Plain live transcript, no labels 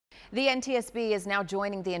The NTSB is now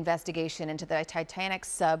joining the investigation into the Titanic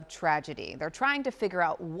sub tragedy. They're trying to figure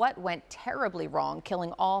out what went terribly wrong,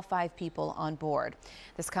 killing all 5 people on board.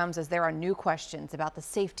 This comes as there are new questions about the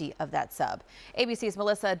safety of that sub. ABC's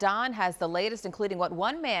Melissa Don has the latest, including what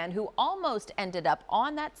one man who almost ended up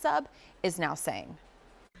on that sub is now saying.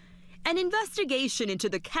 An investigation into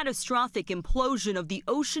the catastrophic implosion of the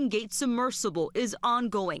Ocean Gate submersible is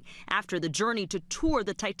ongoing after the journey to tour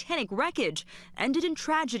the Titanic wreckage ended in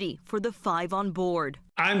tragedy for the 5 on board.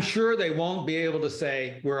 I'm sure they won't be able to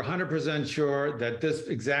say we're 100% sure that this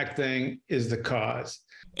exact thing is the cause.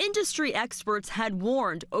 Industry experts had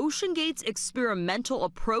warned Ocean Gate's experimental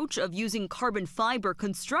approach of using carbon fiber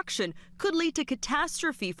construction could lead to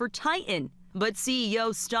catastrophe for Titan. But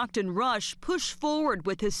CEO Stockton Rush pushed forward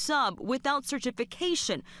with his sub without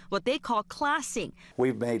certification, what they call classing.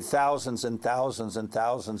 We've made thousands and thousands and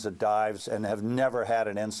thousands of dives and have never had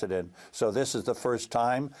an incident. So this is the first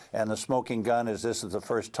time, and the smoking gun is this is the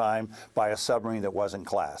first time by a submarine that wasn't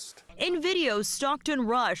classed. In videos, Stockton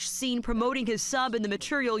Rush seen promoting his sub in the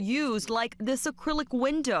material used, like this acrylic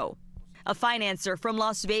window. A financier from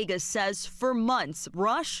Las Vegas says for months,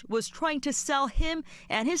 Rush was trying to sell him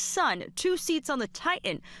and his son 2 seats on the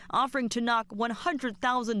Titan, offering to knock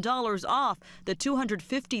 $100,000 off the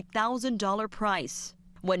 $250,000 price.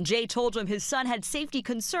 When Jay told him his son had safety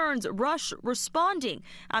concerns, Rush responding,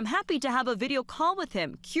 "I'm happy to have a video call with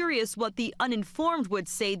him, curious what the uninformed would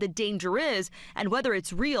say the danger is and whether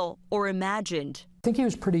it's real or imagined." I think he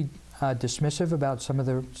was pretty dismissive about some of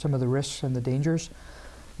the risks and the dangers,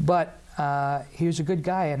 but he was a good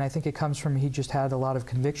guy, and I think it comes from he just had a lot of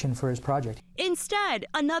conviction for his project. Instead,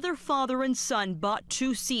 another father and son bought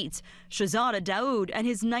 2 seats, Shahzada Daoud and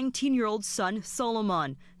his 19-year-old son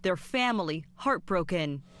Solomon, their family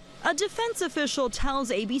heartbroken. A defense official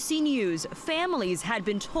tells ABC News families had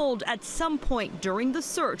been told at some point during the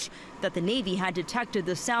search that the Navy had detected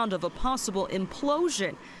the sound of a possible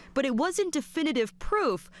implosion, but it wasn't definitive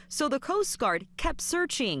proof, so the Coast Guard kept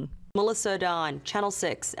searching. Melissa Don, Channel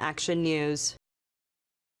 6 Action News.